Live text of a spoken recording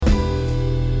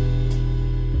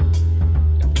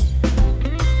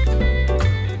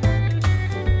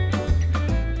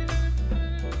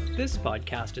This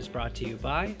podcast is brought to you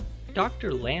by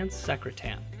Dr. Lance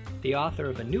Secretan, the author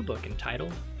of a new book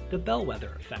entitled The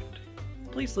Bellwether Effect.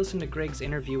 Please listen to Greg's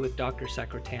interview with Dr.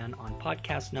 Secretan on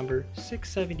podcast number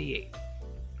 678.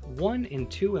 1 in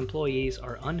 2 employees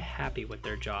are unhappy with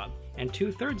their job, and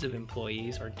 2/3 of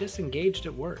employees are disengaged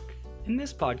at work. In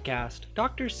this podcast,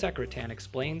 Dr. Secretan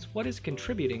explains what is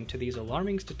contributing to these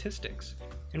alarming statistics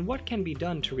and what can be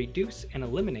done to reduce and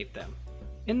eliminate them.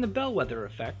 In The Bellwether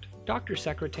Effect, Dr.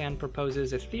 Secretan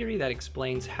proposes a theory that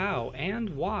explains how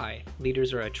and why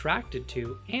leaders are attracted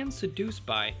to and seduced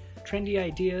by trendy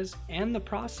ideas and the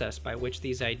process by which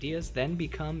these ideas then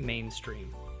become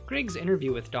mainstream. Greg's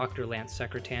interview with Dr. Lance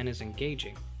Secretan is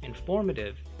engaging,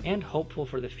 informative, and hopeful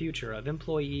for the future of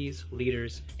employees,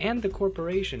 leaders, and the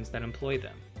corporations that employ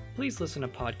them. Please listen to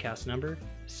podcast number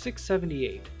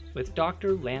 678 with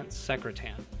Dr. Lance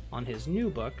Secretan on his new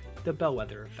book, The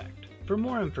Bellwether Effect. For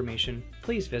more information,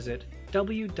 please visit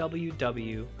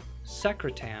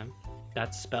www.secretan,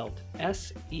 that's spelled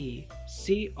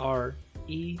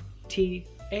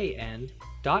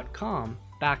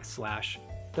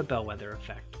secretan.com/The Bellwether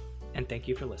Effect. And thank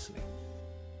you for listening.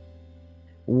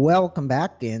 Welcome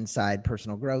back to Inside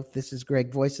Personal Growth. This is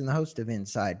Greg Voisin, the host of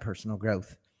Inside Personal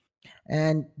Growth.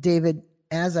 And David,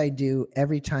 as I do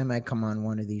every time I come on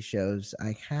one of these shows,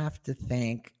 I have to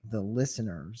thank the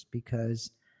listeners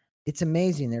because it's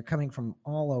amazing. They're coming from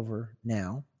all over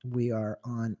now. We are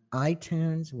on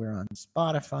iTunes. We're on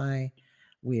Spotify.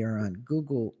 We are on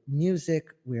Google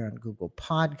Music. We're on Google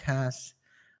Podcasts.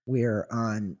 We're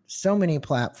on so many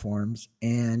platforms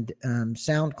and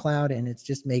SoundCloud, and it's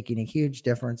just making a huge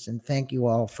difference. And thank you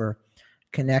all for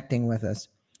connecting with us.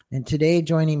 And today,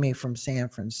 joining me from San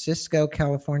Francisco,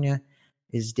 California,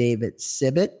 is David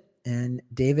Sibbitt. And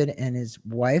David and his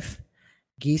wife,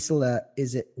 Gisela,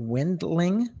 is it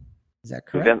Wendling? Is that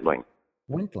correct?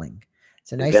 Wendling.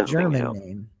 It's a nice Wendling, German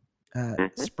name.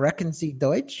 Sprechen Sie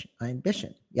Deutsch? Ein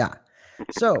bisschen. Yeah.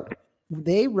 So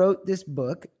they wrote this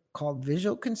book called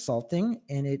Visual Consulting,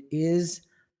 and it is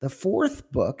the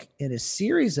 4th book in a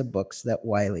series of books that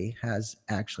Wiley has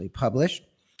actually published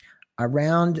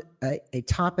around a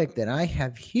topic that I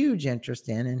have huge interest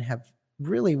in and have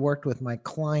really worked with my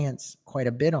clients quite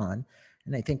a bit on.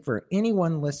 And I think for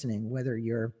anyone listening, whether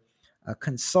you're a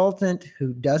consultant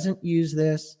who doesn't use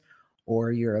this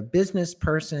or you're a business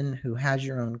person who has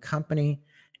your own company,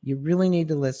 you really need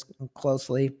to listen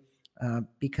closely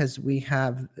because we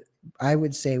have, I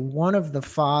would say, one of the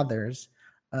fathers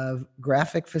of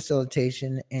graphic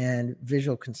facilitation and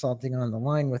visual consulting on the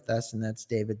line with us, and that's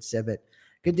David Sibbitt.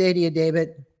 Good day to you,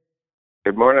 David.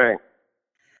 Good morning.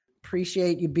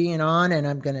 Appreciate you being on, and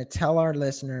I'm going to tell our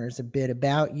listeners a bit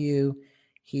about you.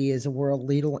 He is a world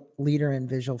leader in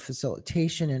visual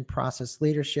facilitation and process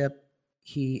leadership.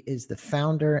 He is the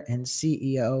founder and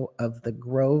CEO of the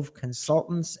Grove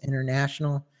Consultants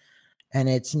International, and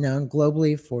it's known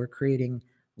globally for creating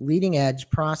leading-edge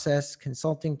process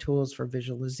consulting tools for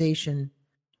visualization,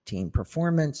 team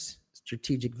performance,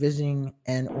 strategic visioning,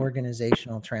 and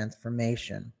organizational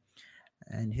transformation.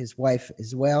 And his wife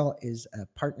as well is a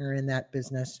partner in that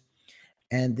business.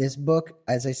 And this book,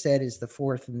 as I said, is the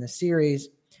 4th in the series.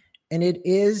 And it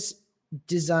is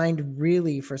designed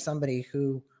really for somebody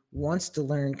who wants to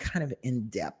learn kind of in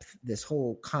depth this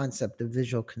whole concept of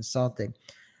visual consulting.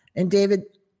 And David,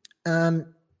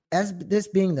 as this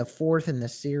being the 4th in the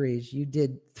series, you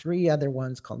did 3 other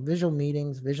ones called Visual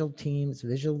Meetings, Visual Teams,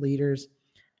 Visual Leaders,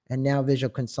 and now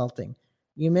Visual Consulting.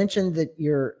 You mentioned that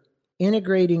you're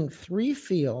integrating 3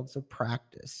 fields of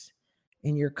practice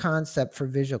in your concept for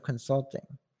visual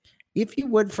consulting. If you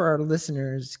would, for our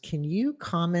listeners, can you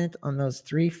comment on those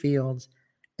 3 fields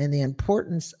and the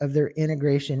importance of their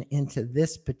integration into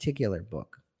this particular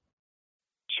book?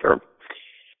 Sure.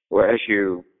 Well, as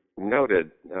you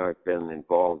noted, I've been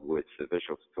involved with the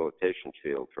visual facilitation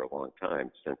field for a long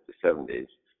time, since the 70s,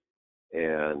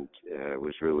 and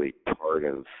was really part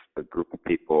of a group of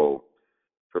people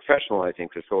professionalizing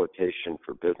facilitation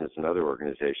for business and other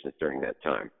organizations during that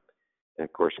time. And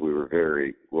of course, we were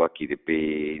very lucky to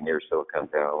be near Silicon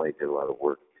Valley, did a lot of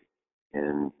work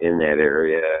in that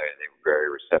area. They were very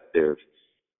receptive,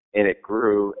 and it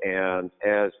grew. And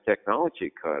as technology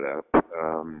caught up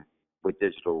with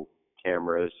digital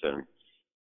cameras and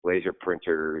laser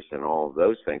printers and all of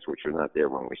those things, which were not there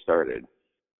when we started,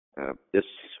 this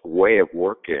way of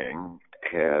working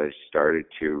has started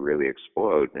to really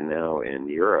explode. And now in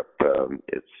Europe,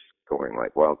 it's going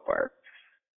like wildfire.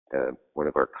 One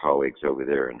of our colleagues over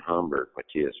there in Hamburg,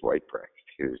 Matthias Weitbrecht,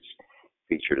 who's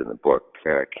featured in the book,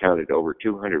 counted over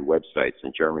 200 websites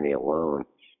in Germany alone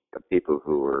of people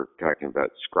who were talking about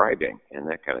scribing and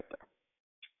that kind of thing.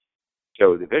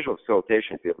 So the visual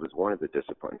facilitation field is one of the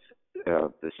disciplines.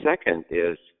 The second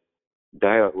is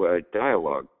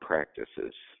dialogue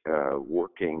practices,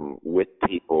 working with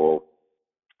people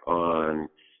on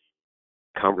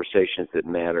conversations that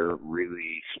matter,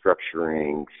 really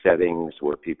structuring settings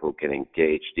where people can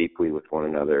engage deeply with one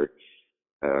another,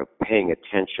 paying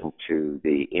attention to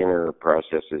the inner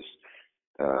processes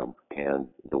and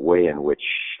the way in which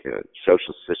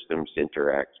social systems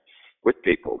interact with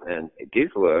people. And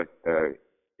Gisela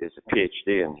is a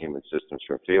PhD in human systems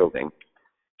from Fielding.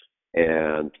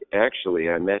 And actually,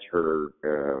 I met her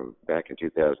back in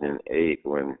 2008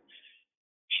 when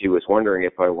she was wondering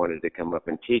if I wanted to come up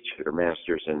and teach her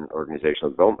master's in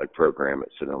organizational development program at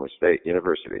Sonoma State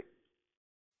University.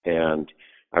 And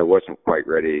I wasn't quite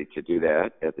ready to do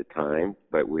that at the time,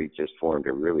 but we just formed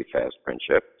a really fast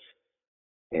friendship.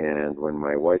 And when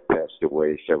my wife passed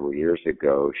away several years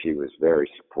ago, she was very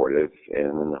supportive.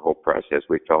 And in the whole process,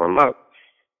 we fell in love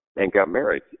and got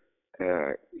married.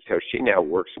 So she now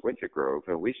works with the Grove,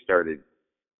 and we started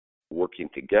working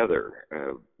together,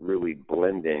 really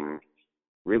blending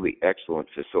really excellent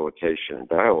facilitation and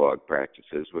dialogue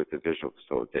practices with the visual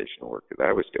facilitation work that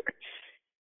I was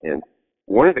doing. And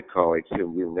one of the colleagues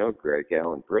whom you know, Greg,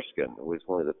 Alan Briskin, was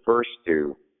one of the first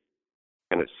to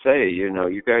kind of say, you know,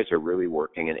 you guys are really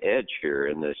working an edge here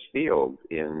in this field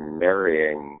in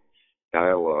marrying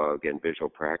dialogue and visual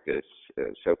practice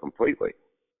so completely.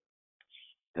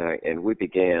 And we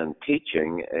began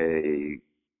teaching a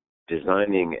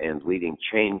designing and leading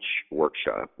change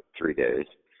workshop, 3 days,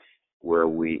 where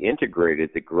we integrated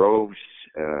the Grove's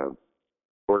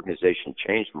organization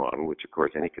change model, which of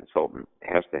course any consultant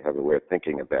has to have a way of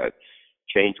thinking about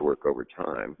change work over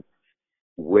time,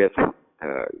 with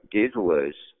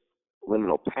Gisela's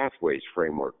liminal pathways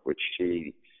framework, which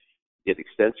she did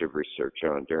extensive research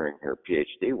on during her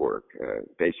PhD work.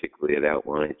 Basically, it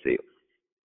outlines the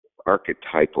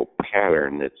archetypal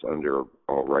pattern that's under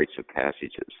all rites of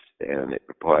passages, and it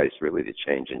applies really to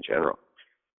change in general.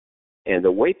 And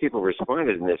the way people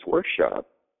responded in this workshop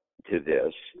to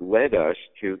this led us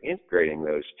to integrating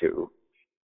those two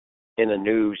in a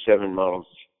new 7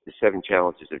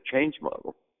 challenges of change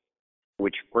model,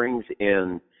 which brings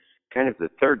in kind of the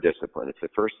third discipline. If the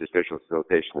first is visual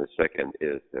facilitation, the second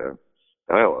is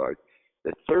dialogue.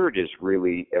 The third is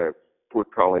really, we're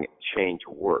calling it change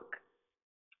work.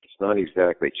 It's not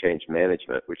exactly change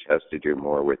management, which has to do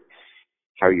more with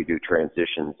how you do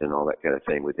transitions and all that kind of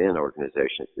thing within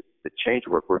organizations. The change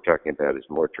work we're talking about is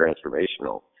more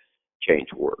transformational change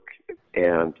work.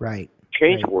 And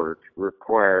change work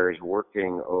requires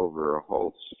working over a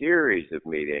whole series of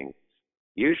meetings,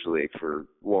 usually for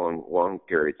long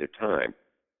periods of time.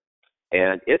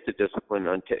 And it's a discipline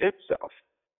unto itself.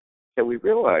 So we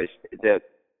realized that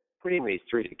putting these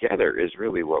three together is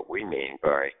really what we mean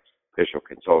by visual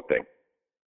consulting.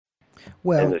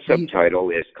 Well, and the subtitle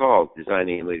is called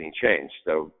Designing and Leading Change.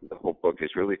 So the whole book is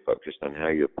really focused on how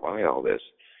you apply all this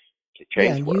to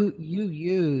change work. You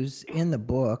use in the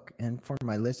book, and for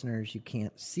my listeners, you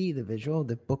can't see the visual.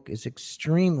 The book is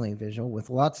extremely visual with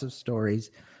lots of stories,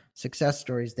 success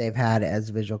stories they've had as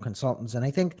visual consultants. And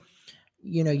I think,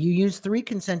 you know, you use 3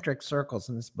 concentric circles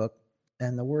in this book,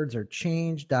 and the words are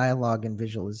change, dialogue, and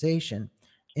visualization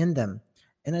in them.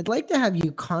 And I'd like to have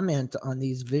you comment on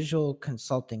these visual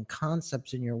consulting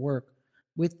concepts in your work.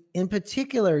 In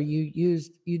particular, you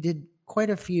did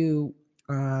quite a few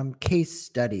case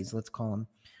studies, let's call them.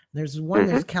 There's one,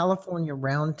 there's California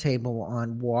Roundtable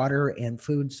on water and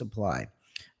food supply.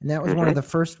 And that was one of the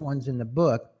first ones in the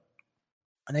book.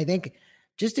 And I think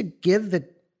just to give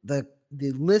the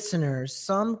listeners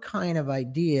some kind of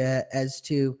idea as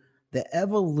to the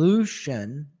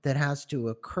evolution that has to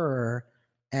occur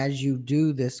as you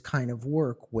do this kind of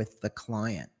work with the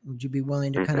client. Would you be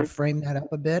willing to kind of frame that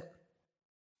up a bit?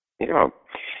 Yeah.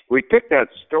 We picked that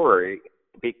story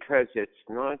because it's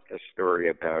not a story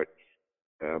about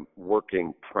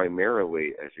working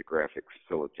primarily as a graphic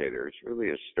facilitator. It's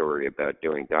really a story about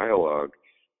doing dialogue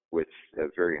with a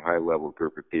very high-level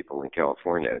group of people in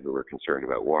California who are concerned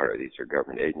about water. These are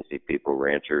government agency people,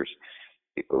 ranchers,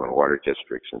 people in water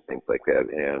districts and things like that.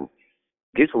 And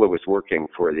Gisela was working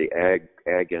for the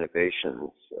Ag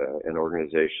Innovations, an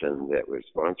organization that was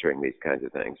sponsoring these kinds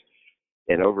of things.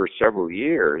 And over several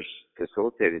years,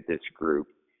 facilitated this group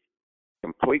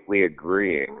completely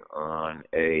agreeing on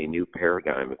a new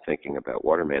paradigm of thinking about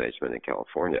water management in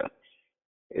California.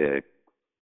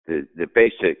 The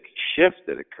basic shift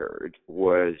that occurred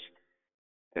was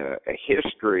a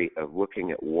history of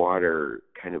looking at water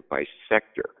kind of by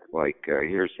sector. Like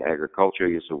here's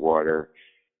agricultural use of water,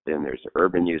 then there's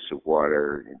urban use of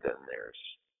water, and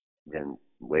then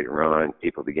later on,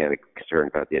 people began to be concerned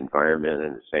about the environment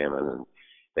and the salmon and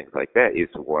things like that, use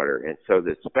of water. And so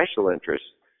the special interests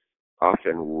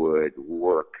often would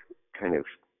work kind of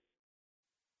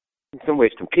in some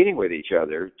ways competing with each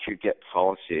other to get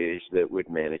policies that would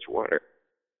manage water.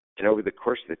 And over the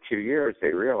course of the 2 years, they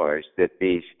realized that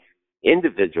these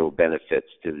individual benefits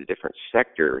to the different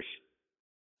sectors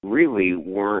really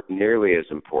weren't nearly as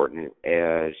important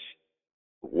as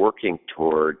working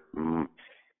toward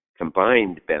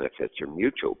combined benefits or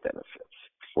mutual benefits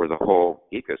for the whole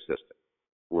ecosystem,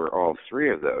 where all three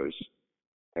of those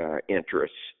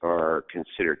interests are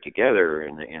considered together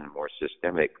in a more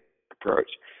systemic approach.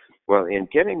 Well, in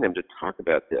getting them to talk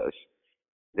about this,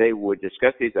 they would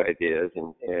discuss these ideas,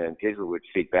 and Geisler would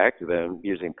feed back to them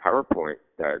using PowerPoint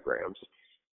diagrams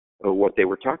of what they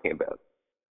were talking about.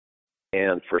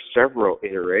 And for several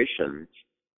iterations,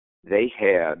 they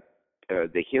had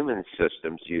the human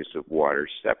system's use of water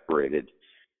separated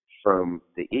from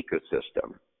the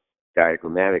ecosystem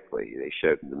diagrammatically. They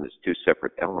showed them as two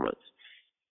separate elements.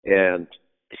 And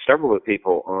several of the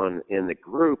people in the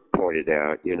group pointed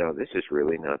out, this is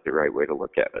really not the right way to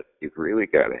look at it. You've really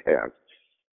got to have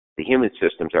the human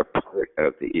systems are part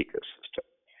of the ecosystem.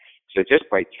 So just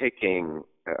by taking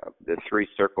the three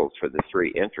circles for the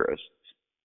three interests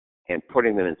and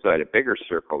putting them inside a bigger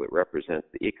circle that represents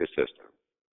the ecosystem,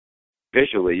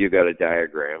 visually you got a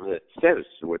diagram that says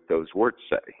what those words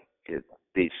say.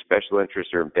 These special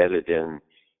interests are embedded in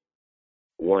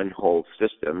one whole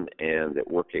system, and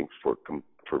that working for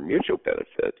mutual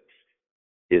benefit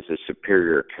is a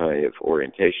superior kind of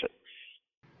orientation.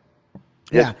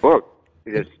 Yeah.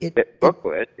 This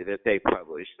booklet that they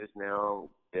published has now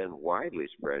been widely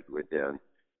spread within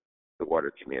the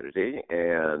water community,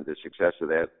 and the success of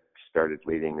that started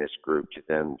leading this group to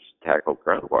then tackle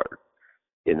groundwater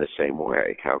in the same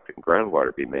way. How can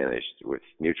groundwater be managed with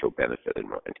mutual benefit in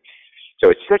mind?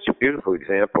 So it's such a beautiful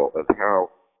example of how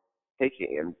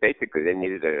and basically they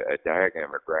needed a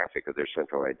diagram or graphic of their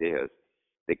central ideas,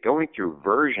 that going through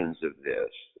versions of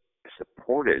this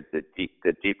supported the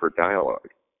deeper dialogue.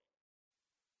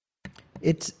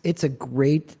 It's a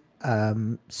great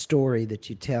story that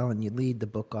you tell, and you lead the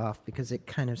book off because it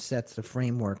kind of sets the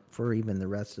framework for even the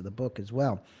rest of the book as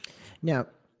well. Now,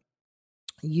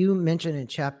 you mentioned in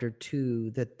chapter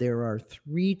 2 that there are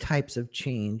 3 types of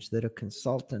change that a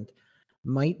consultant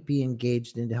might be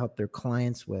engaged in to help their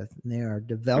clients with. And they are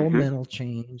developmental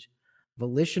change,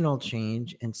 volitional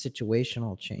change, and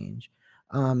situational change.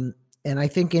 And I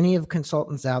think any of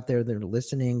consultants out there that are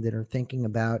listening, that are thinking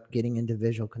about getting into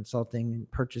visual consulting and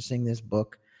purchasing this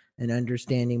book and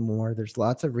understanding more, there's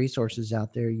lots of resources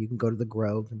out there. You can go to the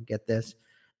Grove and get this.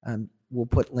 We'll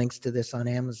put links to this on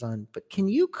Amazon. But can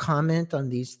you comment on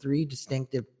these 3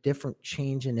 distinctive different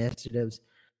change initiatives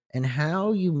and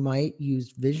how you might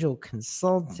use visual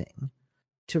consulting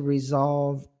to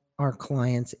resolve our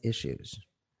clients' issues?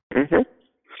 Mm-hmm.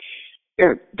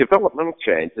 Yeah, developmental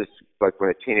change is like when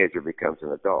a teenager becomes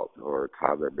an adult or a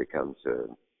toddler becomes a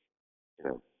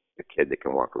kid that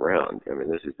can walk around. I mean,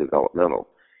 this is developmental.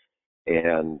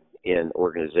 And in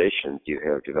organizations, you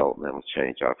have developmental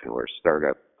change often where a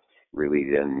startup really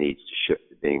then needs to shift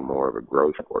to being more of a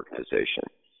growth organization.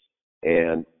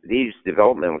 And these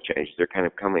developmental changes are kind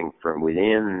of coming from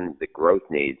within the growth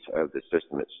needs of the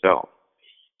system itself.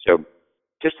 So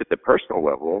just at the personal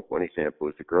level, one example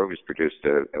is the Grove has produced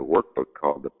a workbook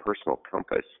called the Personal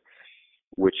Compass,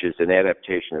 which is an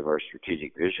adaptation of our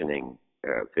strategic visioning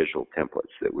visual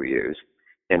templates that we use,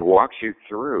 and walks you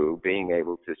through being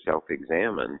able to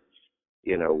self-examine,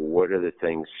 what are the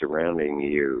things surrounding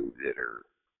you that are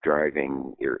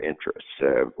driving your interests?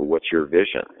 What's your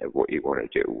vision of what you want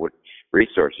to do? What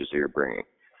resources are you bringing?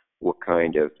 What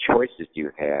kind of choices do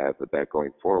you have about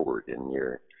going forward in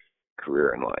your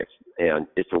career and life? And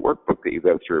it's a workbook that you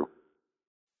go through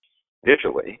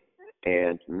visually,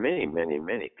 and many, many,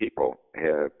 many people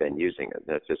have been using it.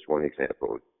 That's just one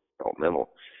example of developmental.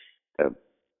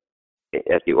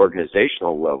 At the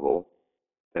organizational level,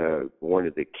 one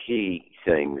of the key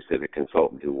things that a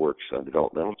consultant who works on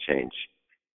developmental change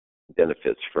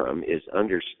benefits from is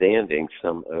understanding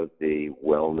some of the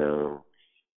well-known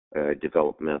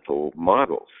developmental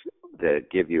models that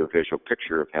give you a visual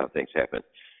picture of how things happen.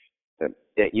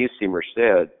 At UC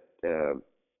Merced,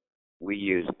 we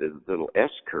use the little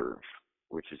S-curve,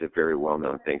 which is a very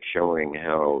well-known thing, showing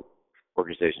how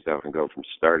organizations often go from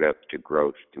startup to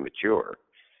growth to mature.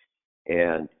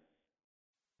 And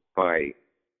by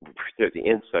the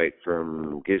insight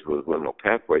from Geisler's liminal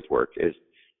pathways work is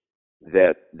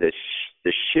that the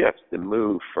shift, the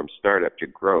move from startup to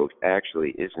growth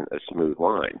actually isn't a smooth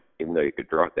line, even though you could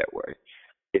draw it that way.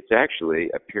 it's actually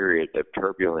a period of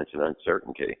turbulence and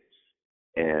uncertainty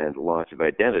and loss of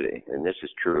identity. And this is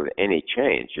true of any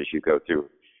change as you go through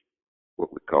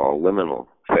what we call liminal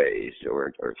phase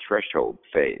or threshold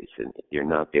phase. And you're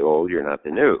not the old, you're not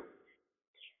the new.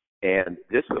 And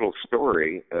this little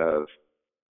story of,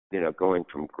 going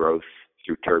from growth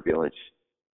through turbulence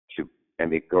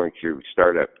going through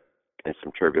startup and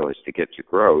some turbulence to get to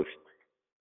growth,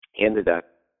 ended up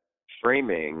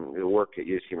framing the work at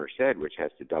UC Merced, which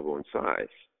has to double in size,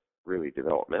 really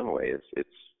developmentally. It's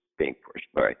being pushed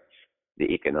by the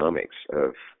economics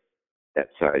of that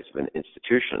size of an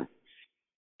institution.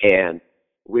 And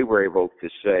we were able to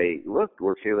say, look,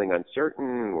 we're feeling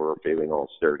uncertain, we're feeling all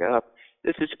stirred up.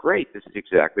 This is great. This is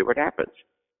exactly what happens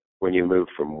when you move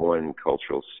from one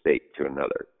cultural state to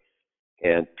another.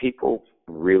 And people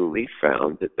really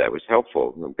found that was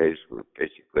helpful.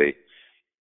 Basically,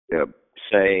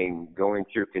 saying going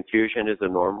through confusion is a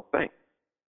normal thing.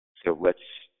 So let's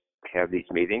have these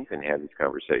meetings and have these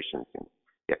conversations and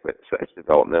get with it. So that's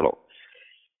developmental.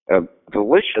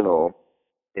 Volitional,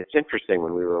 it's interesting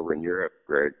when we were over in Europe,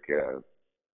 Greg,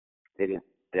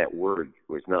 that word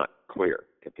was not clear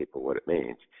to people what it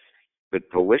means. But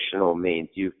volitional means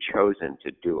you've chosen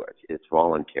to do it. It's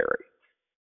voluntary.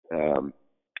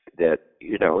 That,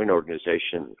 an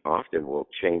organization often will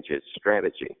change its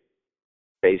strategy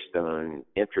based on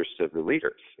interests of the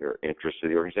leaders or interests of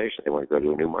the organization. They want to go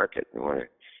to a new market. They want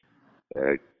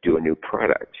to do a new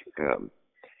product.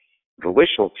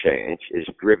 Volitional change is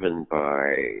driven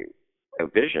by a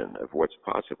vision of what's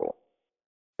possible.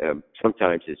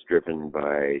 Sometimes it's driven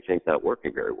by things not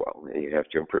working very well, and you have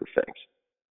to improve things.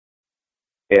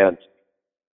 And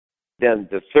then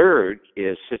the third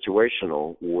is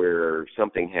situational, where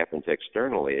something happens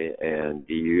externally and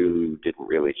you didn't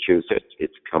really choose it.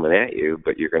 It's coming at you,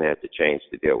 but you're going to have to change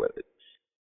to deal with it.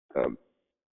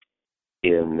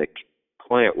 In the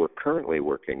client we're currently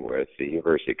working with, the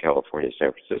University of California,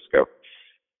 San Francisco,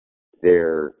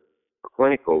 their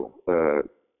clinical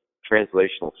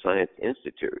translational science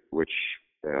institute, which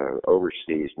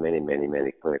oversees many, many,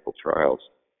 many clinical trials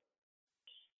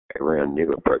around new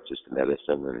approaches to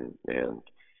medicine and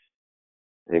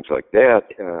things like that,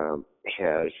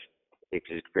 is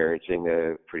experiencing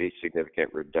a pretty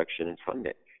significant reduction in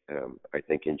funding. I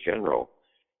think in general,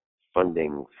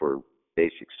 funding for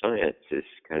basic science is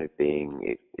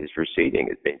receding,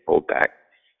 is being pulled back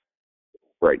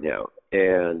right now.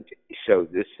 And so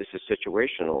this is a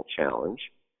situational challenge,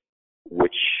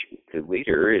 which the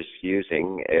leader is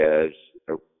using as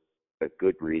a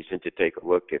good reason to take a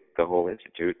look at the whole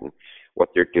institute and what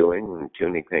they're doing and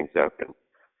tuning things up. And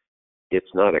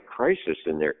it's not a crisis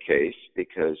in their case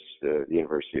because the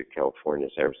University of California,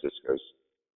 San Francisco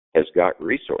has got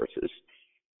resources,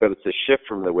 but it's a shift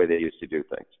from the way they used to do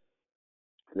things.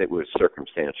 And it was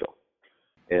circumstantial.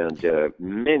 And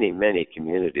many, many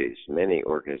communities, many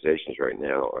organizations right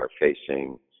now are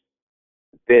facing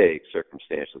big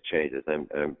circumstantial changes.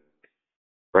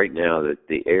 Right now,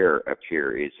 the air up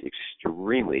here is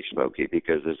extremely smoky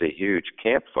because there's a huge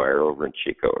campfire over in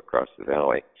Chico across the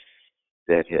valley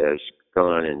that has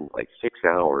gone in like 6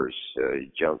 hours,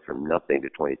 jumped from nothing to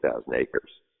 20,000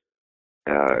 acres.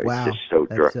 Wow. It's just so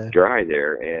dry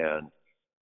there. And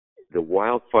the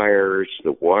wildfires,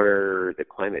 the water, the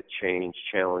climate change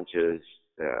challenges,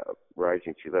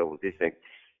 rising sea levels, these things,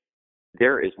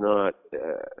 there is not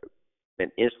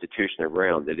an institution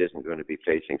around that isn't going to be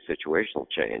facing situational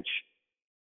change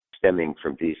stemming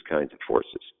from these kinds of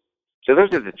forces. So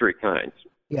those are the three kinds.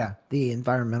 Yeah, the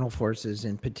environmental forces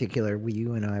in particular.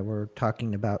 You and I were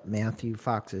talking about Matthew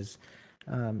Fox's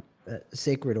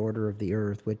Sacred Order of the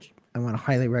Earth, which I want to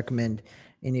highly recommend.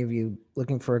 Any of you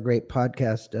looking for a great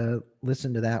podcast,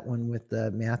 listen to that one with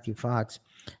Matthew Fox.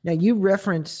 Now, you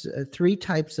reference three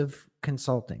types of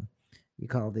consulting. You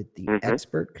called it the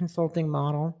expert consulting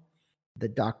model, the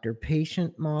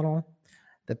doctor-patient model,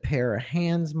 the pair of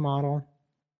hands model,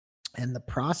 and the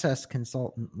process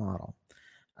consultant model.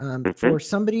 For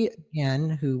somebody, again,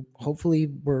 who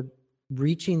hopefully we're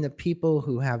reaching the people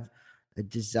who have a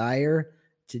desire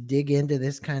to dig into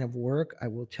this kind of work, I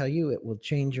will tell you it will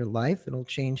change your life. It'll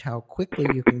change how quickly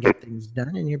you can get things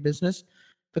done in your business.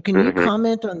 But can you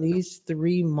comment on these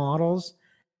three models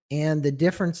and the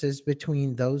differences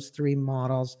between those three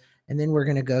models? And then we're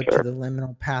going to go to the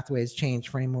liminal pathways change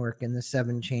framework and the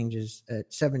seven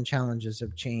challenges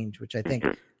of change, which I think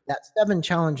that 7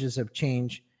 challenges of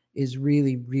change is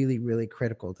really, really, really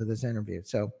critical to this interview.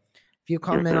 So if you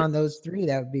comment on those 3,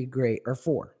 that would be great, or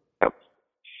 4.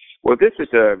 Well, this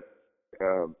is a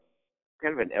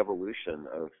kind of an evolution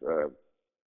of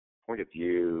point of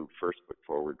view first put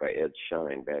forward by Ed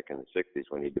Schein back in the 60s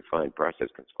when he defined process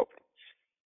consulting.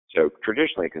 So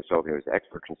traditionally, consulting was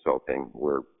expert consulting,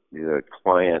 where the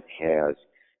client has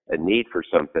a need for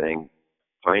something,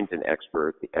 finds an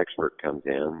expert, the expert comes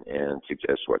in and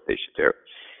suggests what they should do.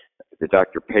 The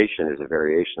doctor-patient is a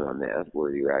variation on that,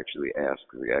 where you actually ask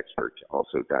the expert to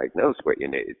also diagnose what you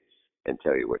need and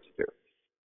tell you what to do.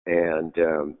 And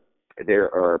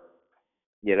there are,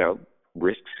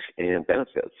 risks and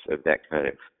benefits of that kind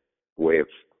of way of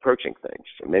approaching things.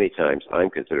 So many times I'm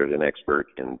considered an expert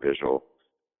in visual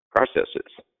processes,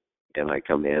 and I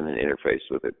come in and interface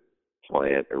with a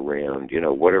client around,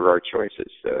 what are our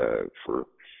choices for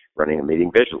running a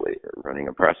meeting visually or running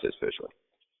a process visually.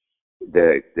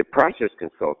 The process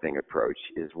consulting approach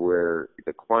is where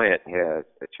the client has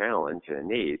a challenge and a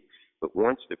need, but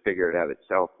wants to figure it out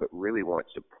itself, but really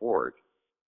wants support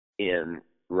in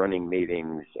running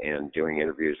meetings and doing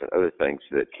interviews and other things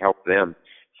that help them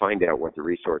find out what the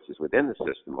resources within the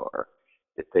system are,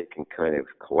 that they can kind of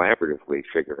collaboratively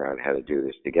figure out how to do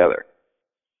this together.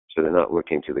 So they're not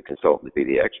looking to the consultant to be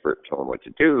the expert, tell them what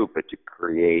to do, but to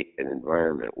create an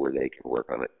environment where they can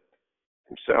work on it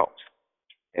themselves.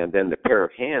 And then the pair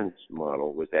of hands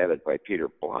model was added by Peter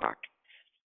Block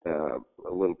a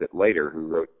little bit later, who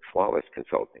wrote Flawless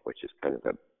Consulting, which is kind of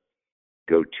a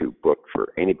go-to book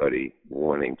for anybody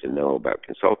wanting to know about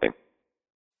consulting.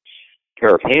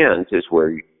 Pair of hands is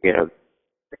where an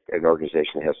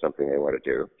organization has something they want to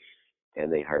do,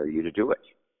 and they hire you to do it.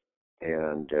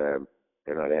 And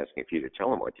they're not asking for you to tell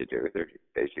them what to do.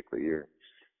 You're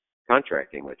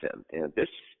contracting with them. And this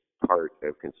part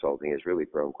of consulting has really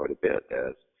grown quite a bit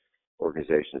as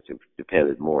organizations have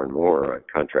depended more and more on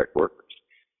contract workers.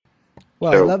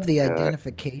 Well, I love the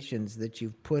identifications that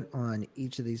you've put on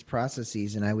each of these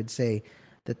processes, and I would say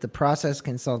that the process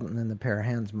consultant and the pair of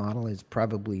hands model is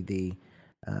probably the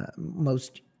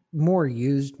more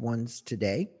used ones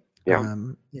today. Yeah.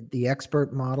 The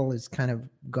expert model is kind of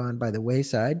gone by the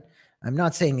wayside. I'm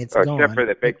not saying it's gone. Except for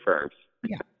the big firms.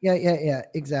 Yeah,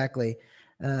 exactly.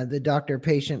 The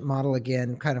doctor-patient model,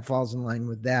 again, kind of falls in line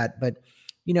with that. But,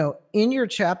 in your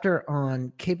chapter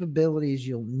on capabilities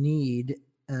you'll need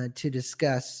to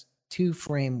discuss two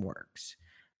frameworks.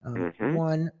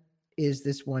 One is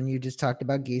this one you just talked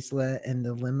about, Gisela, and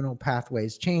the liminal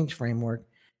pathways change framework.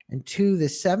 And two, the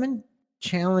 7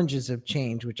 challenges of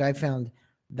change, which I found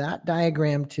that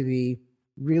diagram to be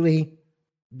really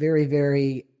very,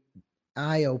 very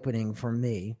eye-opening for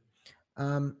me.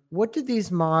 What do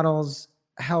these models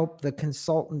help the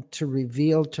consultant to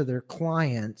reveal to their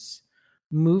clients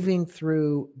moving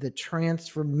through the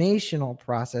transformational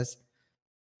process?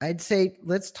 I'd say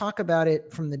let's talk about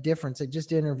it from the difference. I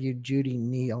just interviewed Judy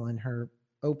Neal in her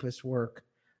Opus work,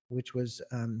 which was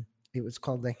it was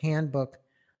called The Handbook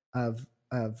of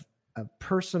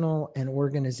Personal and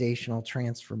Organizational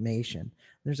Transformation.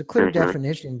 There's a clear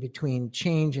definition between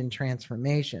change and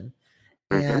transformation.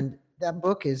 And that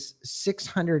book is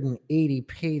 680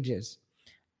 pages.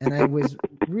 And I was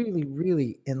really,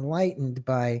 really enlightened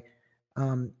by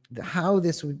how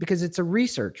this would, because it's a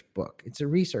research book. It's a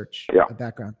research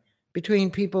background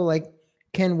between people like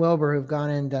Ken Wilber, who've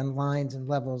gone in and done lines and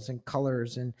levels and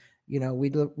colors. And, we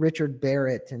look Richard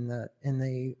Barrett in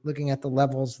the looking at the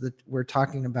levels that we're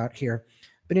talking about here.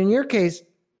 But in your case,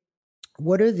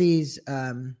 what are these,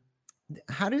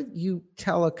 how do you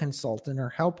tell a consultant or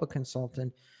help a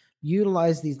consultant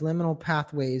utilize these liminal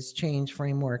pathways change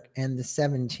framework and the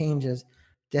 7 changes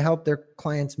to help their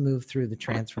clients move through the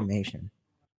transformation?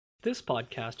 This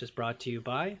podcast is brought to you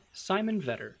by Simon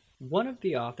Vetter, one of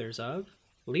the authors of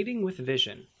Leading with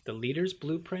Vision, the Leader's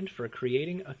Blueprint for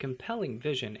Creating a Compelling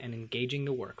Vision and Engaging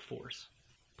the Workforce.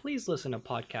 Please listen to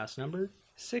podcast number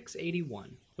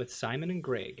 681 with Simon and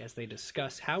Greg as they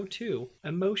discuss how to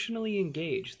emotionally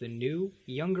engage the new,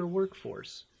 younger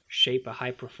workforce, shape a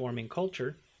high-performing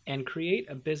culture, and create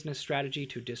a business strategy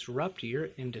to disrupt your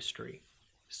industry.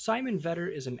 Simon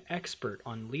Vetter is an expert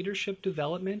on leadership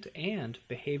development and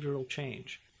behavioral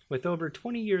change. With over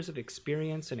 20 years of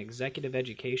experience in executive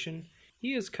education,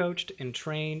 he has coached and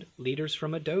trained leaders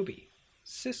from Adobe,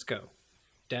 Cisco,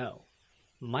 Dell,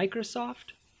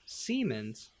 Microsoft,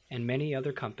 Siemens, and many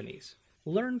other companies.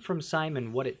 Learn from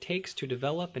Simon what it takes to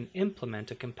develop and implement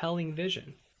a compelling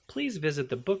vision. Please visit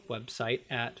the book website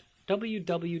at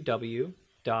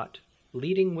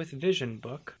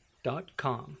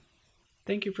www.leadingwithvisionbook.com.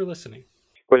 Thank you for listening.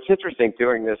 Well, it's interesting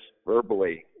doing this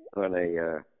verbally on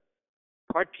a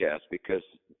podcast, because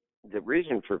the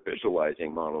reason for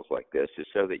visualizing models like this is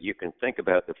so that you can think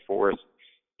about the forest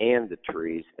and the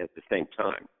trees at the same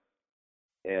time.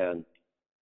 And,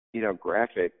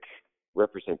 graphic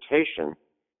representation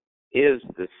is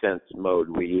the sense mode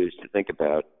we use to think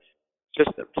about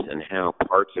systems and how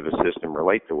parts of a system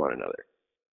relate to one another.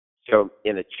 So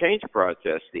in a change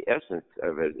process, the essence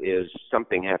of it is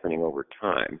something happening over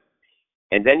time.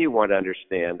 And then you want to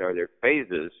understand, are there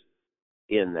phases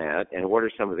in that, and what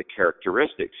are some of the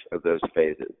characteristics of those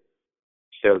phases?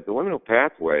 So the liminal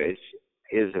pathways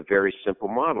is a very simple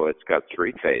model. It's got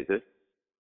 3 phases,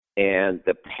 and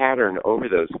the pattern over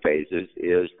those phases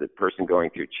is the person going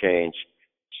through change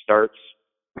starts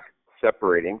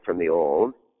separating from the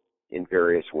old in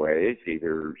various ways.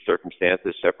 Either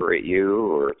circumstances separate you,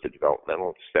 or it's a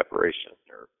developmental separation,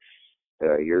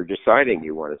 or you're deciding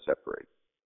you want to separate.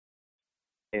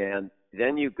 And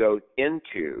then you go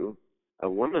into a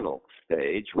liminal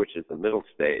stage, which is the middle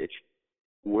stage,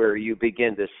 where you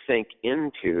begin to sink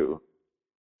into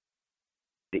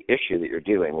the issue that you're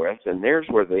dealing with. And there's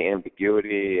where the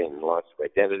ambiguity and loss of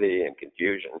identity and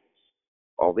confusion,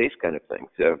 all these kind of things.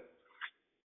 So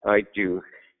I do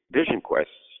vision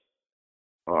quests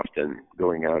often,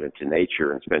 going out into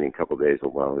nature and spending a couple of days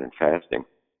alone and fasting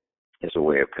as a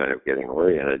way of kind of getting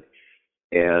oriented.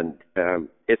 And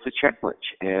it's a challenge,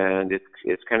 and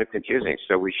it's kind of confusing.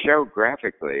 So we show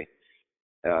graphically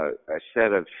a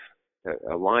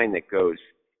line that goes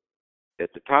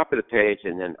at the top of the page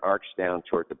and then arcs down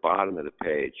toward the bottom of the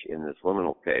page in this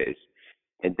liminal phase.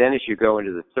 And then as you go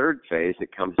into the third phase,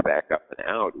 it comes back up and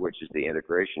out, which is the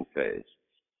integration phase.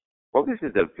 Well, this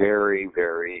is a very,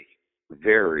 very,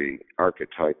 very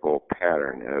archetypal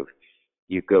pattern of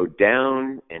you go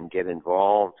down and get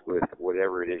involved with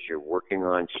whatever it is you're working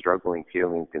on, struggling,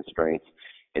 feeling constraints,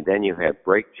 and then you have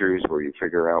breakthroughs where you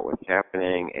figure out what's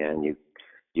happening and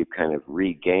you kind of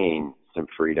regain some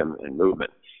freedom and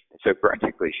movement. And so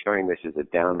practically showing this as a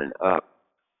down and up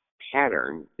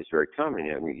pattern is very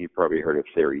common. I mean, you've probably heard of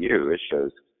Theory U. It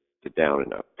shows the down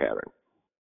and up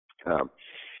pattern.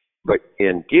 But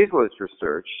in Gisela's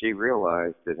research, she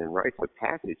realized that in rites of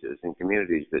passages in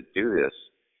communities that do this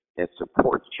and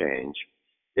support change,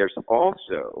 there's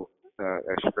also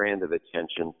a strand of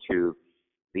attention to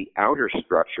the outer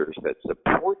structures that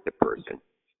support the person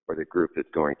or the group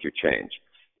that's going through change.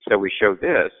 So we show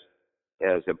this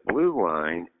as a blue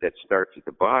line that starts at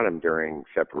the bottom during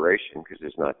separation, because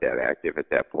it's not that active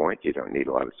at that point. You don't need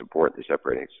a lot of support in the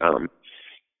separating some.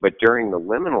 But during the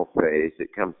liminal phase,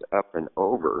 it comes up and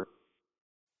over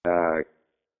to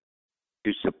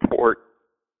support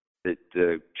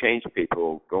the change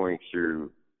people going through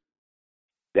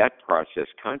that process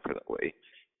confidently,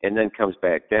 and then comes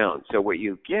back down. So what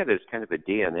you get is kind of a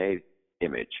DNA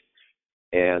image.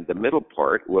 And the middle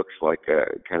part looks like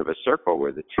a kind of a circle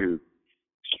where the 2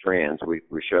 strands, we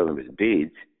show them as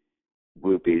beads,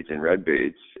 blue beads and red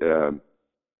beads.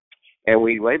 And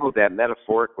we labeled that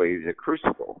metaphorically the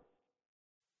crucible.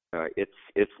 It's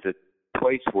the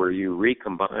place where you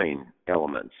recombine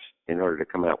elements in order to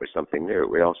come out with something new.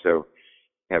 We also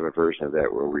have a version of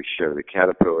that where we show the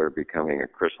caterpillar becoming a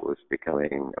chrysalis,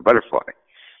 becoming a butterfly.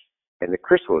 And the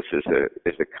chrysalis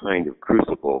is a kind of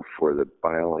crucible for the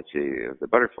biology of the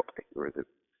butterfly.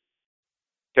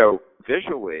 So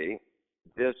visually,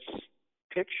 this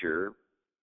picture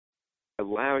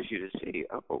allows you to see,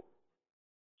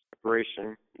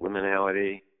 separation,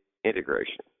 liminality,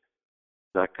 integration.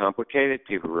 It's not complicated.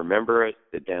 People remember it,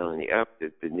 the down and the up,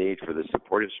 the need for the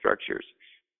supportive structures,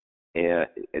 and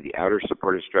the outer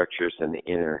supportive structures and the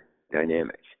inner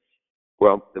dynamics.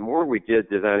 Well, the more we did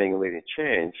designing and leading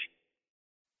change,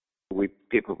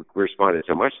 people responded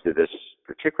so much to this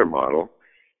particular model,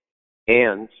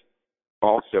 and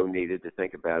also needed to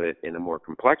think about it in a more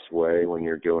complex way when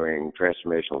you're doing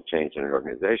transformational change in an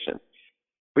organization.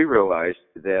 We realized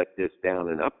that this down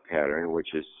and up pattern, which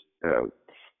is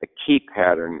a key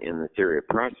pattern in the theory of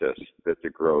process that the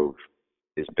Grove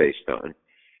is based on,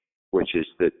 which is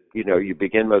that, you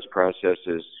begin most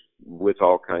processes with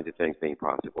all kinds of things being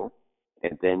possible,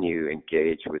 and then you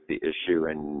engage with the issue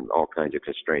and all kinds of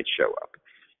constraints show up.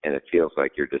 And it feels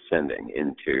like you're descending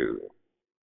into,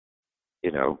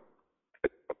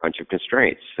 a bunch of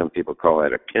constraints. Some people call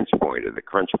that a pinch point or the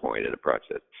crunch point in the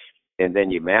process. And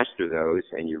then you master those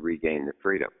and you regain the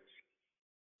freedom.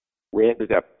 We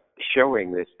ended up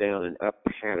showing this down and up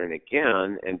pattern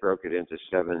again and broke it into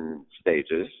 7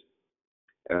 stages,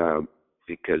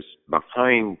 because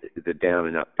behind the down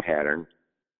and up pattern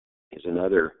is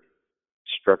another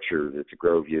structure that the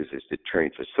Grove uses to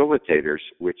train facilitators,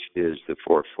 which is the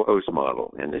 4 flows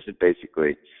model. And this is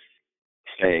basically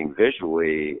saying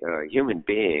visually, human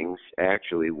beings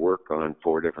actually work on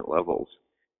 4 different levels,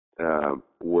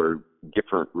 where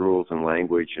different rules and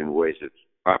language and ways of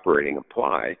operating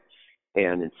apply.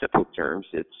 And in simple terms,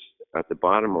 it's at the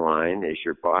bottom line is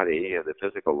your body at the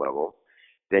physical level.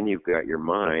 Then you've got your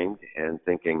mind and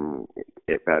thinking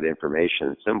about information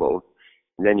and symbols.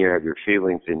 And then you have your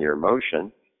feelings and your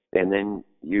emotion. And then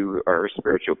you are a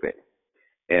spiritual being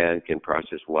and can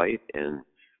process light and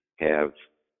have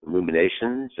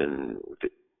illuminations and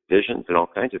visions and all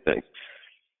kinds of things.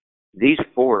 These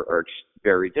four are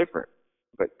very different,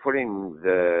 but putting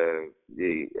the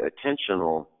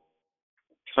attentional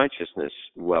consciousness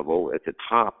level at the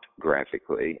top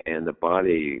graphically and the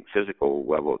body physical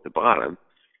level at the bottom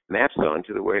maps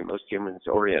onto the way most humans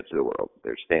orient to the world.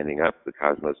 They're standing up, the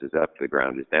cosmos is up, the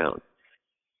ground is down.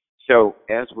 So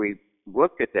as we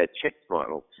look at that change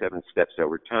model, 7 steps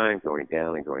over time, going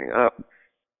down and going up,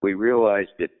 we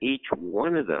realized that each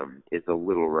one of them is a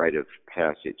little rite of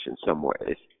passage in some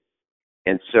ways.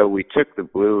 And so we took the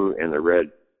blue and the red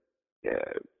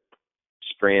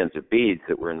strands of beads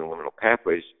that were in the liminal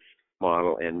pathways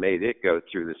model and made it go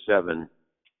through the 7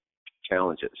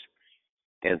 challenges.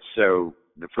 And so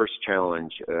the first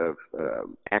challenge of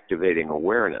activating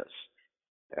awareness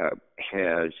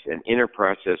has an inner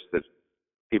process that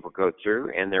people go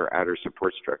through, and there are outer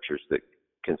support structures that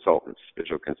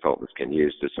visual consultants can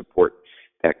use to support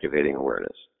activating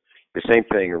awareness. The same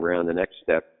thing around the next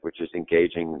step, which is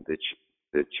engaging the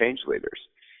change leaders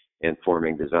and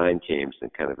forming design teams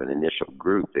and kind of an initial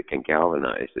group that can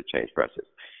galvanize the change process.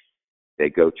 They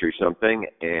go through something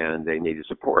and they need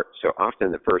support. So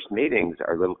often the first meetings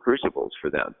are little crucibles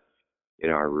for them.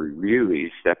 Are we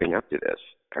really stepping up to this?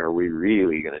 Are we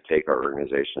really going to take our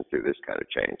organization through this kind of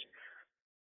change?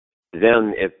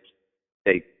 Then if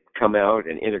they come out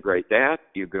and integrate that,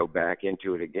 you go back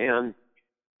into it again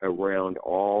around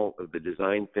all of the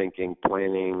design thinking,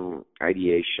 planning,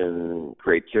 ideation,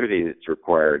 creativity that's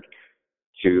required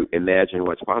to imagine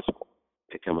what's possible,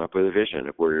 to come up with a vision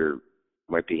of where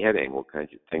might be heading, what kinds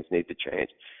of things need to change.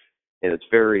 And it's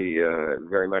very,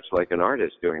 very much like an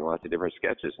artist doing lots of different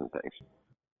sketches and things.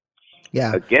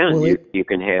 Yeah. Again, well, you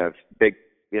can have big,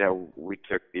 we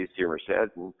took UC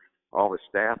Merced and all the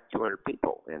staff, 200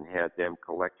 people, and had them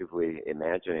collectively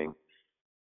imagining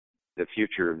the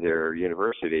future of their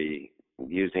university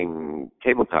using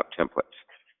tabletop templates.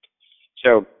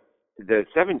 So the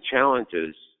 7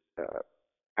 challenges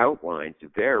outlines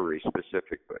very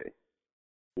specifically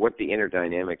what the inner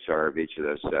dynamics are of each of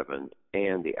those 7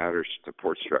 and the outer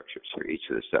support structures for each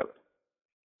of the 7.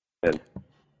 And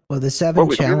well, the 7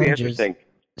 challenges, really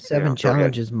 7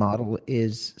 challenges model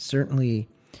is certainly,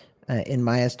 in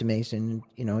my estimation,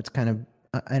 it's kind of,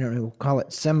 I don't know, call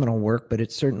it seminal work, but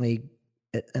it's certainly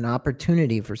an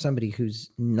opportunity for somebody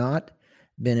who's not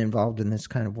been involved in this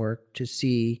kind of work to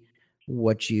see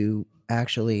what you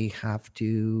actually have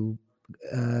to,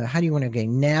 how do you want to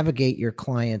navigate your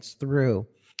clients through.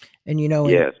 And,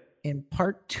 yes. in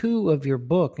part 2 of your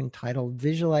book entitled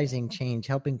Visualizing Change,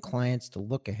 Helping Clients to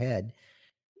Look Ahead,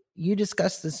 you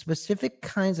discuss the specific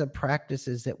kinds of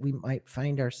practices that we might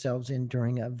find ourselves in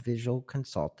during a visual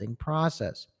consulting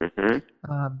process.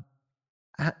 Mm-hmm.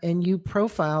 And you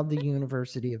profiled the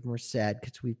University of Merced,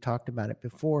 because we've talked about it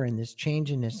before in this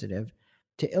change initiative,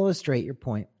 to illustrate your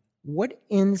point. What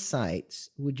insights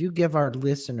would you give our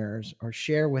listeners or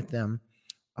share with them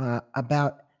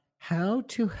about how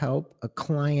to help a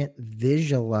client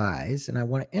visualize, and I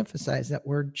want to emphasize that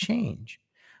word, change?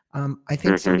 I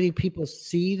think so many people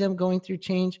see them going through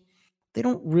change. They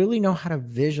don't really know how to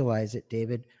visualize it,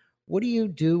 David. What do you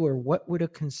do, or what would a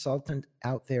consultant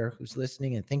out there who's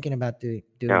listening and thinking about doing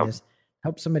this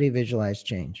help somebody visualize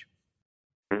change?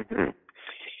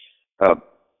 Well,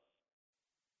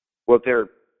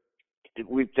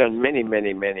 we've done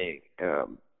many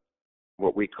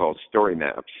what we call story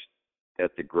maps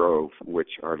at the Grove,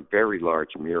 which are very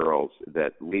large murals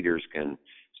that leaders can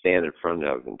stand in front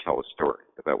of and tell a story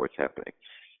about what's happening.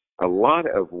 A lot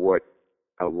of what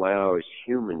allows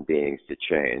human beings to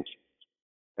change,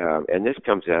 and this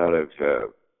comes out of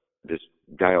this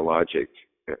dialogic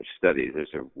study.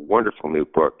 There's a wonderful new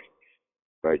book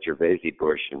by Gervasi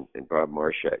Bush and Bob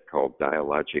Marshak called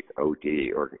Dialogic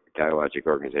OD, or Dialogic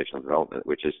Organizational Development,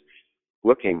 which is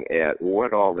looking at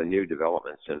what all the new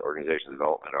developments in organizational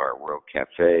development are. World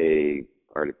Cafe,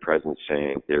 Art of Presence,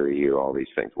 Theory U, all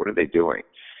these things. What are they doing?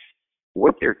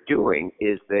 What they're doing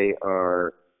is they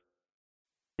are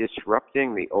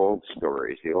disrupting the old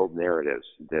stories, the old narratives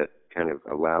that kind of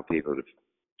allow people to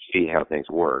see how things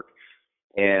work,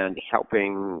 and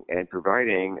helping and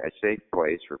providing a safe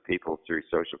place for people through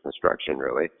social construction,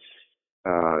 really,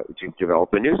 to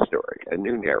develop a new story, a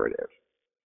new narrative.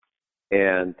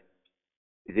 And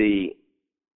the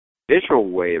visual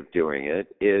way of doing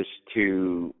it is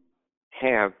to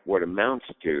have what amounts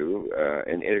to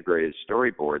an integrated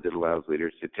storyboard that allows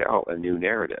leaders to tell a new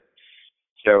narrative.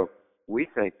 So we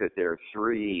think that there are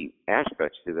three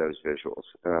aspects to those visuals.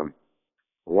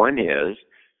 One is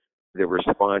the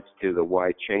response to the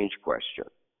why change question.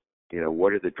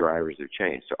 What are the drivers of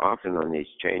change? So often on these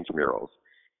change murals,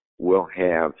 we'll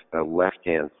have a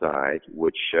left-hand side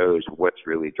which shows what's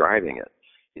really driving it.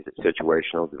 Is it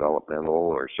situational, developmental,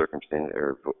 or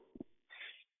circumstantial,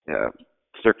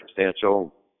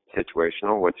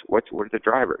 situational? What are the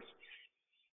drivers?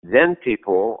 Then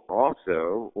people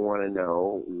also want to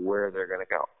know where they're going to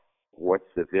go. What's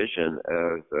the vision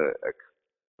of a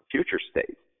future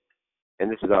state? And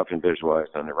this is often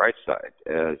visualized on the right side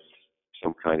as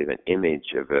some kind of an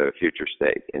image of a future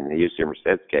state. In the UC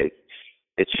Merced's case,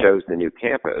 it shows the new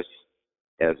campus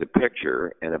as a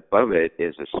picture, and above it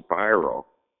is a spiral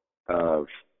of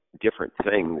different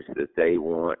things that they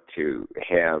want to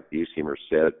have UC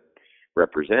Merced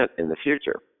represent in the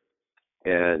future.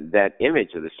 And that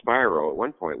image of the spiral, at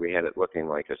one point we had it looking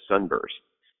like a sunburst.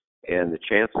 And the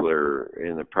chancellor,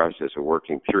 in the process of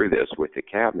working through this with the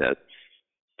cabinet,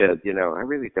 said, I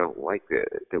really don't like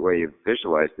the way you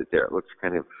visualized it there. It looks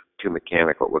kind of too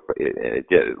mechanical. It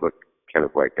did. It looked kind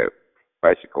of like a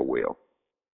bicycle wheel.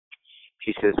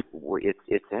 She says,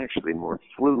 it's actually more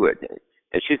fluid.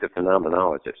 And she's a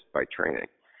phenomenologist by training.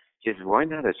 She says, why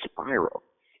not a spiral?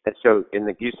 And so in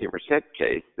the UC Merced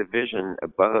case, the vision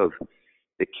above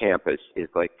the campus is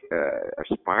like a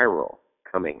spiral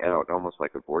coming out, almost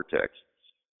like a vortex.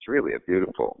 It's really a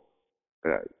beautiful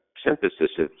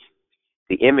synthesis of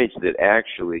the image that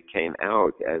actually came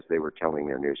out as they were telling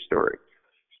their new story.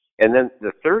 And then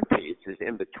the third piece is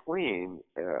in between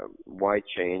why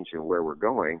change and where we're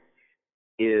going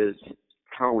is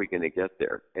how are we going to get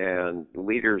there? And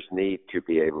leaders need to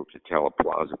be able to tell a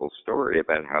plausible story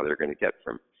about how they're going to get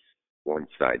from one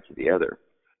side to the other.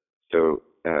 So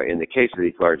in the case of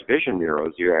these large vision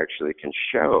murals, you actually can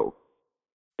show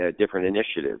different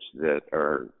initiatives that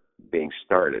are being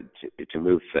started to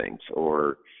move things,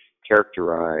 or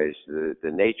characterize the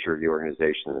nature of the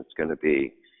organization that's going to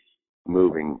be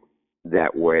moving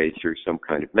that way through some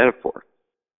kind of metaphor.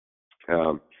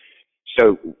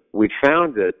 So we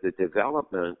found that the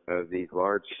development of these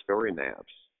large story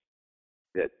maps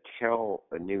that tell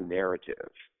a new narrative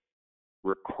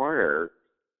require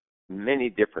many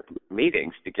different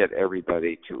meetings to get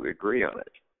everybody to agree on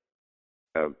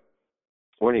it.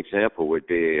 One example would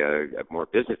be a more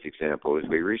business example is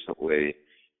we recently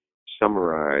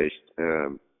summarized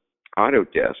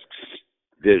Autodesk's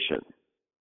vision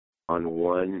on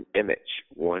one image,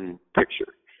 one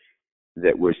picture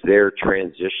that was their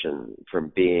transition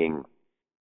from being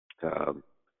a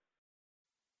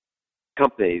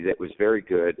company that was very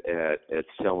good at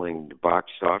selling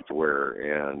box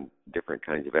software and different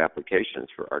kinds of applications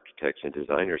for architects and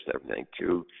designers and everything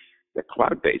to the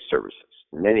cloud-based services.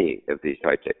 Many of these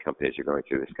high-tech companies are going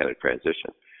through this kind of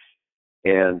transition.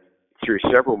 And through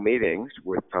several meetings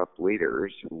with top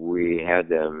leaders, we had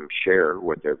them share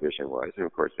what their vision was. And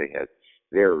of course, they had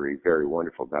very, very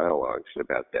wonderful dialogues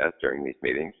about that during these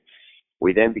meetings.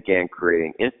 We then began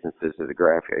creating instances of the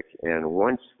graphic. And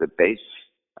once the base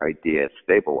idea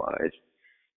stabilized,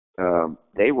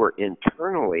 they were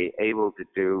internally able to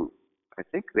do, I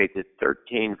think they did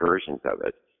 13 versions of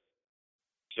it.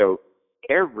 So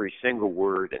every single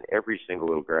word and every single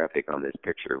little graphic on this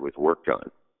picture was worked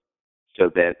on so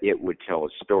that it would tell a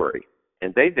story.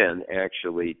 And they then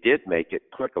actually did make it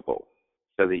clickable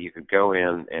so that you could go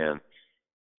in and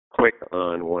click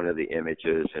on one of the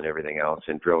images and everything else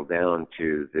and drill down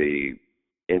to the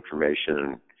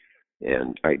information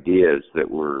and ideas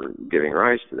that were giving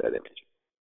rise to that image.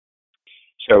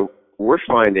 So we're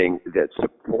finding that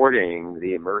supporting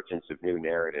the emergence of new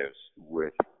narratives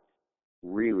with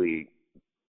really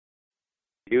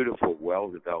beautiful,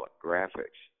 well-developed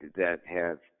graphics that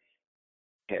have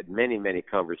had many, many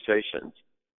conversations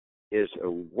is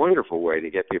a wonderful way to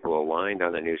get people aligned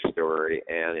on a new story,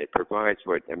 and it provides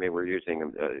we're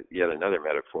using yet another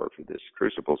metaphor for this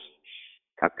crucible,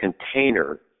 a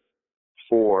container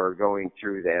for going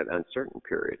through that uncertain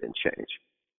period and change.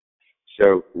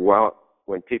 So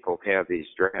when people have these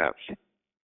drafts,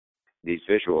 these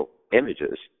visual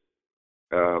images,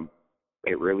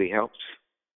 it really helps.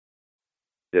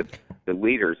 The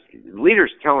leaders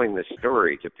telling the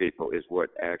story to people is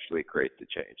what actually creates the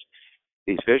change.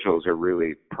 These visuals are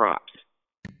really props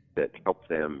that help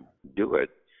them do it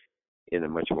in a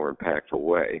much more impactful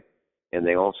way. And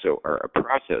they also are a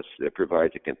process that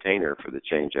provides a container for the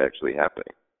change actually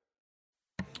happening.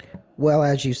 Well,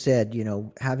 as you said,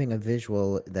 having a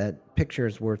visual, that picture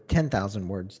is worth 10,000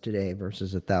 words today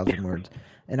versus 1,000 words.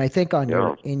 And I think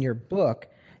in your book,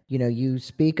 you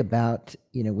speak about,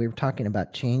 we were talking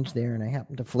about change there, and I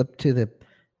happened to flip to the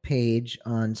page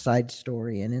on Side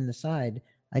Story, and in the side,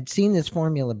 I'd seen this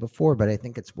formula before, but I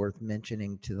think it's worth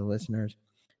mentioning to the listeners,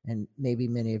 and maybe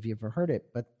many of you have heard it,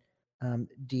 but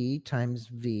D times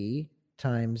V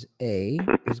times A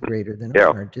is greater than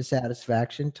R.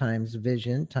 Dissatisfaction times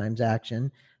vision times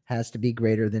action has to be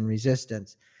greater than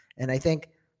resistance. And I think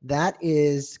that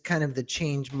is kind of the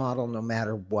change model no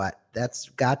matter what. That's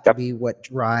got to be what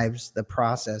drives the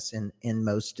process in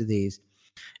most of these.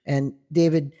 And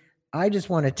David, I just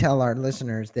want to tell our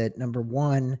listeners that, number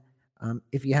one,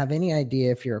 if you have any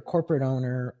idea, if you're a corporate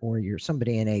owner or you're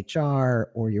somebody in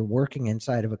HR or you're working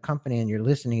inside of a company and you're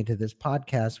listening to this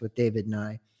podcast with David and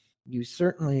I, you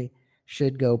certainly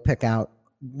should go pick out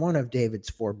one of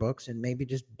David's 4 books and maybe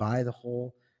just buy the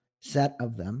whole set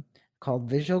of them, called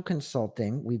Visual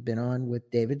Consulting. We've been on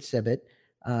with David Sibbitt,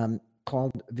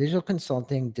 called Visual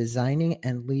Consulting, Designing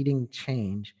and Leading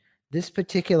Change. This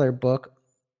particular book,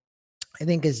 I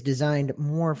think, is designed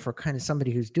more for kind of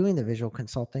somebody who's doing the visual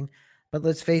consulting. But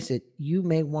let's face it, you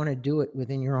may want to do it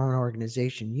within your own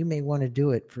organization. You may want to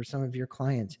do it for some of your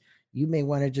clients. You may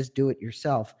want to just do it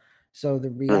yourself. So the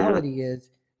reality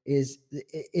is it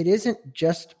isn't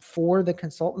just for the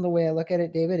consultant the way I look at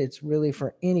it, David. It's really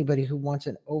for anybody who wants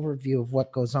an overview of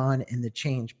what goes on in the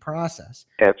change process.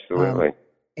 Absolutely.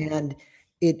 And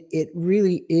it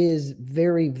really is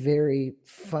very, very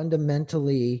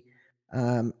fundamentally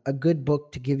a good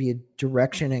book to give you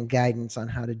direction and guidance on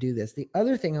how to do this. The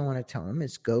other thing I want to tell them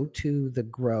is go to the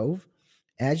Grove.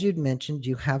 As you'd mentioned,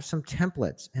 you have some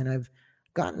templates, and I've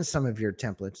gotten some of your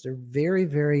templates. They're very,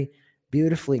 very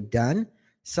beautifully done.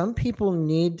 Some people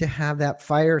need to have that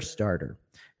fire starter.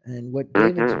 And what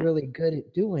David's really good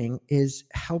at doing is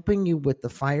helping you with the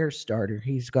fire starter.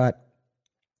 He's got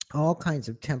all kinds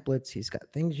of templates. He's got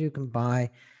things you can buy.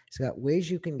 He's got ways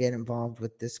you can get involved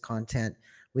with this content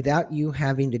without you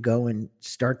having to go and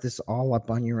start this all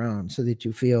up on your own so that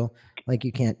you feel like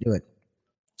you can't do it.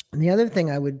 And the other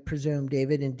thing I would presume,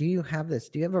 David, and do you have this?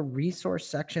 Do you have a resource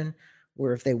section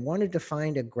where if they wanted to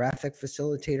find a graphic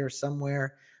facilitator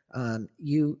somewhere,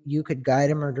 you could guide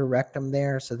them or direct them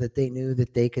there so that they knew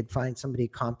that they could find somebody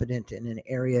competent in an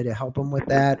area to help them with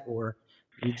that? Or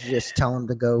you just tell them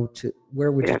to go to,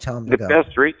 where would you tell them to go? The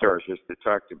best resource is to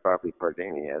talk to Bobby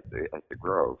Pardini at the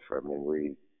Grove. I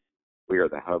mean, we are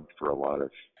the hub for a lot of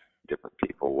different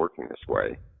people working this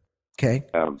way. Okay.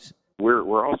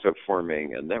 We're also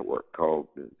forming a network called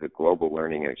the Global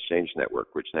Learning and Exchange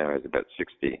Network, which now has about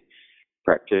 60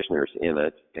 practitioners in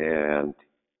it, and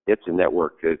it's a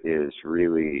network that is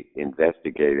really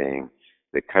investigating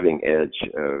the cutting edge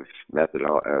of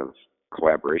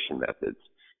collaboration methods.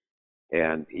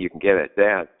 And you can get at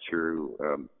that through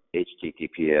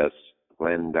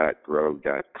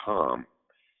https://glenn.grove.com.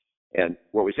 And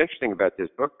what was interesting about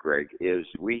this book, Greg, is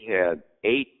we had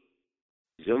 8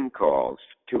 Zoom calls,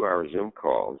 2-hour Zoom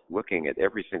calls, looking at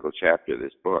every single chapter of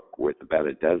this book with about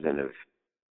a dozen of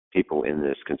people in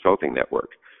this consulting network.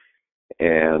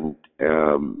 And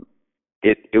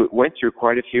it went through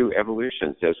quite a few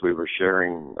evolutions as we were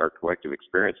sharing our collective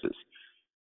experiences.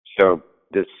 So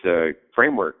this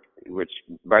framework, which,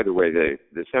 by the way, the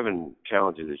 7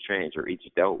 challenges of change are each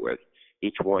dealt with.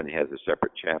 Each one has a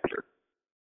separate chapter.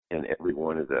 And every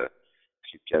one of the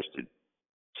suggested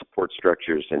support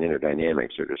structures and inner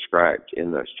dynamics are described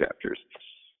in those chapters.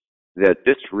 That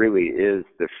this really is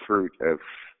the fruit of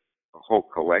a whole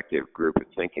collective group of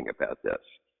thinking about this.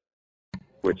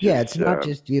 It's not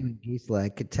just you and Gisela, I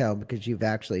could tell, because you've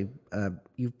actually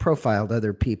you've profiled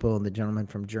other people, and the gentleman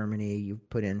from Germany, you've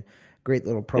put in great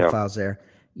little profiles there.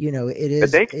 It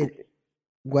is.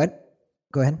 What?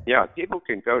 Go ahead. Yeah, people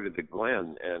can go to the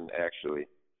Glenn and actually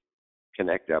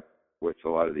connect up with a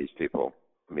lot of these people.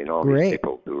 I mean, all these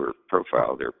people who are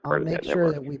profiled are part of that network. I'll make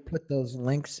sure that we put those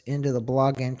links into the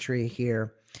blog entry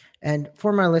here. And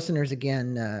for my listeners,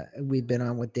 again, we've been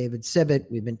on with David Sibbitt.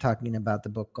 We've been talking about the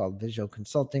book called Visual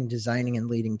Consulting, Designing and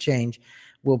Leading Change.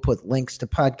 We'll put links to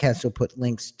podcasts. We'll put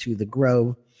links to the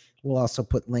Grove. We'll also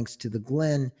put links to the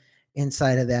Glenn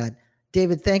inside of that.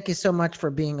 David, thank you so much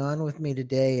for being on with me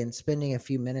today and spending a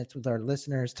few minutes with our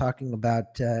listeners talking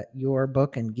about your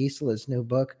book and Gisela's new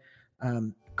book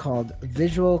called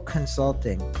Visual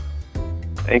Consulting.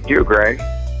 Thank you, Greg.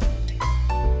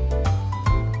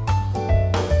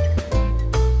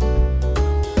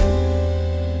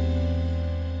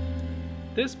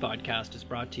 This podcast is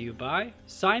brought to you by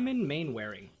Simon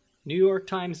Mainwaring, New York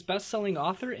Times bestselling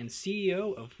author and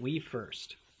CEO of We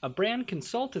First. a brand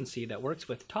consultancy that works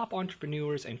with top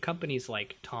entrepreneurs and companies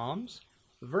like Tom's,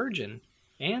 Virgin,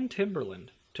 and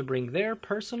Timberland to bring their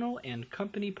personal and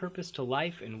company purpose to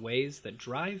life in ways that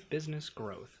drive business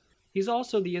growth. He's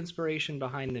also the inspiration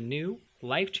behind the new,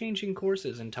 life-changing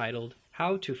courses entitled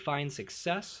How to Find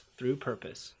Success Through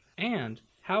Purpose and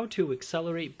How to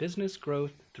Accelerate Business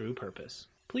Growth Through Purpose.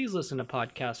 Please listen to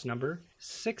podcast number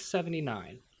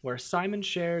 679, where Simon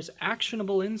shares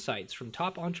actionable insights from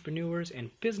top entrepreneurs and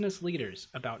business leaders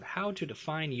about how to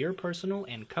define your personal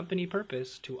and company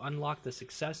purpose to unlock the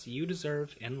success you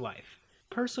deserve in life.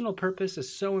 Personal purpose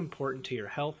is so important to your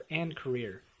health and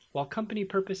career, while company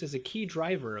purpose is a key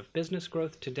driver of business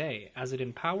growth today as it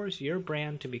empowers your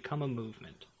brand to become a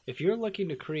movement. If you're looking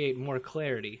to create more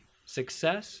clarity,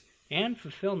 success, and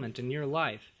fulfillment in your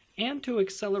life, and to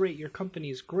accelerate your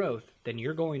company's growth, then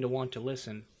you're going to want to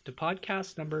listen to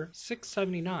podcast number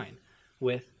 679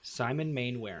 with Simon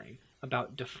Mainwaring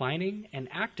about defining and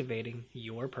activating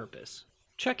your purpose.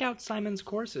 Check out Simon's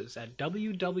courses at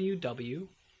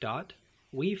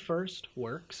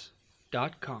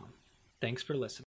www.wefirstworks.com. Thanks for listening.